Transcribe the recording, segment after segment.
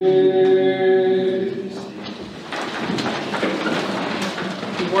Good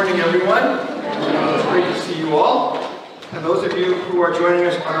morning, everyone. It's great to see you all. And those of you who are joining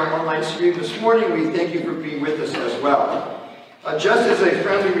us on our online stream this morning, we thank you for being with us as well. Just as a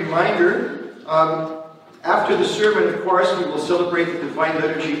friendly reminder, after the sermon, of course, we will celebrate the Divine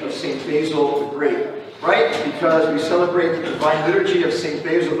Liturgy of St. Basil the Great. Right? Because we celebrate the Divine Liturgy of St.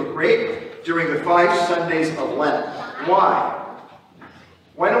 Basil the Great during the 5 Sundays of Lent. Why?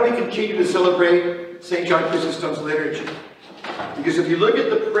 Why don't we continue to celebrate St. John Chrysostom's liturgy? Because if you look at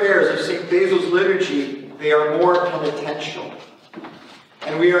the prayers of St. Basil's liturgy, they are more penitential.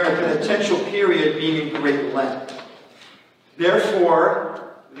 And we are in a penitential period being in Great Lent.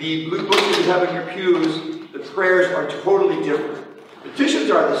 Therefore, the blue books that you have in your pews, the prayers are totally different. The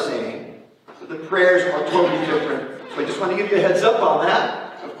petitions are the same, but the prayers are totally different. So I just want to give you a heads up on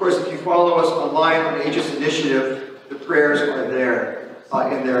that. Of course, if you follow us online on Aegis Initiative, the prayers are there.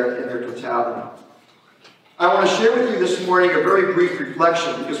 In their totality. I want to share with you this morning a very brief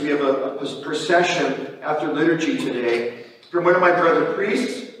reflection, because we have a procession after liturgy today from one of my brother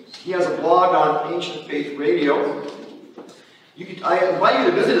priests. He has a blog on Ancient Faith Radio. I invite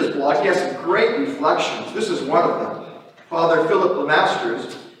you to visit his blog. He has some great reflections. This is one of them, Father Philip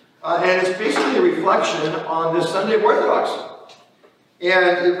Lemasters. And it's basically a reflection on this Sunday of Orthodoxy.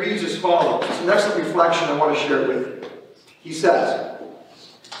 And it reads as follows. It's an excellent reflection. I want to share it with you. He says,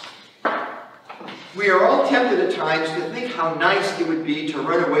 "We are all tempted at times to think how nice it would be to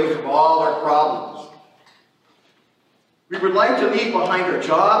run away from all our problems. We would like to leave behind our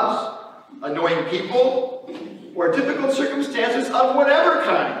jobs, annoying people, or difficult circumstances of whatever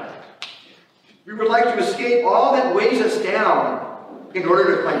kind. We would like to escape all that weighs us down in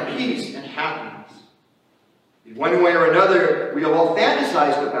order to find peace and happiness. In one way or another, we have all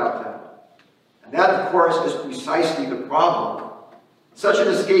fantasized about them. And that, of course, is precisely the problem. Such an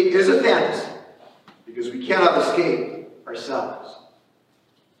escape is a fantasy, because we cannot escape ourselves.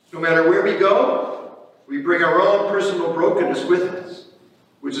 No matter where we go, we bring our own personal brokenness with us,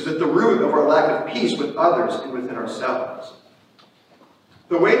 which is at the root of our lack of peace with others and within ourselves.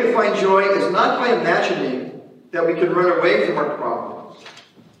 The way to find joy is not by imagining that we can run away from our problems.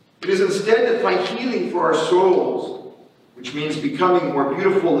 It is instead to find healing for our souls, which means becoming more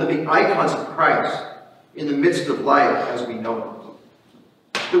beautiful living icons of Christ in the midst of life as we know it.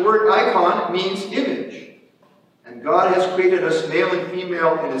 The word icon means image, and God has created us male and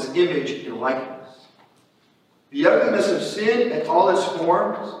female in his image and likeness. The ugliness of sin in all its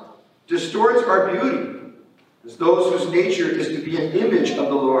forms distorts our beauty, as those whose nature is to be an image of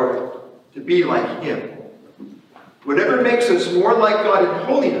the Lord, to be like him. Whatever makes us more like God in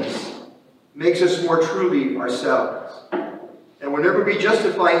holiness makes us more truly ourselves. And whenever we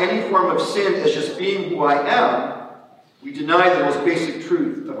justify any form of sin as just being who I am, we deny the most basic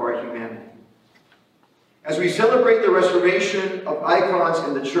truth of our humanity. As we celebrate the restoration of icons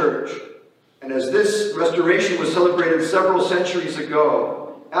in the church, and as this restoration was celebrated several centuries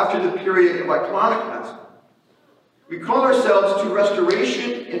ago, after the period of iconoclasm, we call ourselves to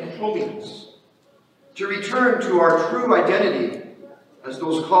restoration and holiness, to return to our true identity as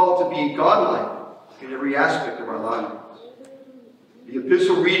those called to be godlike in every aspect of our lives. The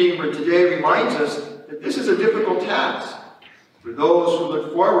epistle reading for today reminds us that this is a difficult task for those who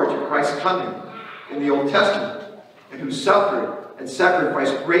look forward to Christ's coming in the Old Testament and who suffered and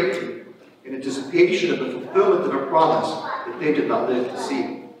sacrificed greatly in anticipation of the fulfillment of a promise that they did not live to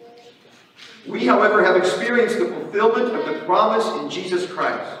see. We, however, have experienced the fulfillment of the promise in Jesus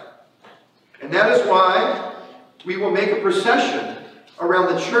Christ. And that is why we will make a procession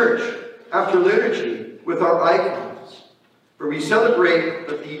around the church after liturgy with our icons. For we celebrate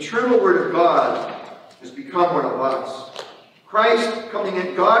that the eternal Word of God has become one of us. Christ coming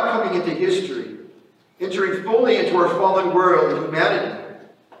in, God coming into history, entering fully into our fallen world and humanity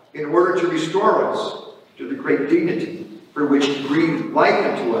in order to restore us to the great dignity for which he breathed life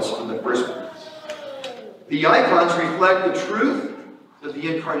into us in the first place. The icons reflect the truth of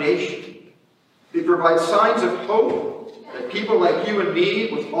the Incarnation. They provide signs of hope that people like you and me,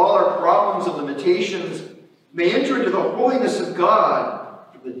 with all our problems and limitations, may enter into the holiness of God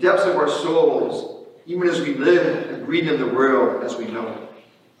from the depths of our souls, even as we live and breathe in the world as we know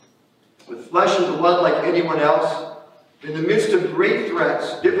it. With flesh and blood like anyone else, in the midst of great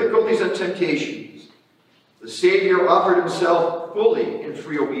threats, difficulties, and temptations, the Savior offered himself fully in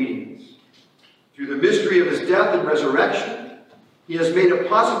free obedience. Through the mystery of his death and resurrection, he has made it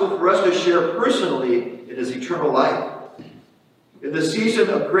possible for us to share personally in his eternal life. In the season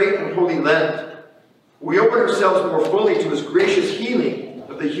of great and holy Lent, we open ourselves more fully to his gracious healing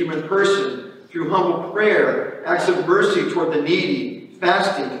of the human person through humble prayer, acts of mercy toward the needy,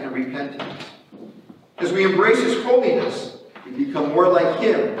 fasting, and repentance. As we embrace his holiness, we become more like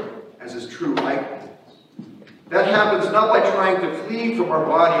him as his true likeness. That happens not by trying to flee from our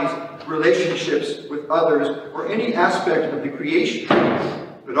bodies' relationships with others or any aspect of the creation,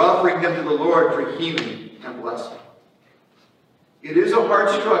 but offering them to the Lord for healing and blessing. It is a hard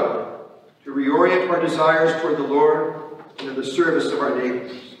struggle to reorient our desires toward the Lord and in the service of our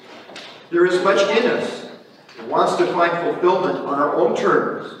neighbors. There is much in us that wants to find fulfillment on our own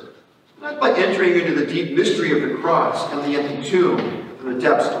terms, not by entering into the deep mystery of the cross and the empty tomb in the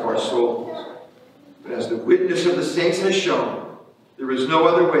depths of our souls. But as the witness of the saints has shown, there is no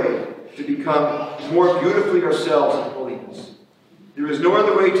other way to become more beautifully ourselves in holiness. There is no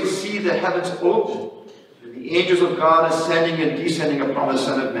other way to see the heavens open and the angels of God ascending and descending upon the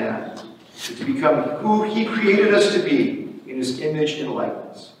Son of Man, and to become who he created us to be in his image and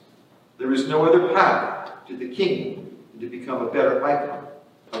likeness. There is no other path to the kingdom than to become a better icon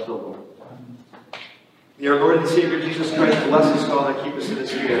of the Lord. May our Lord and Savior Jesus Christ bless us all and keep us in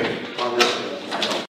his spirit.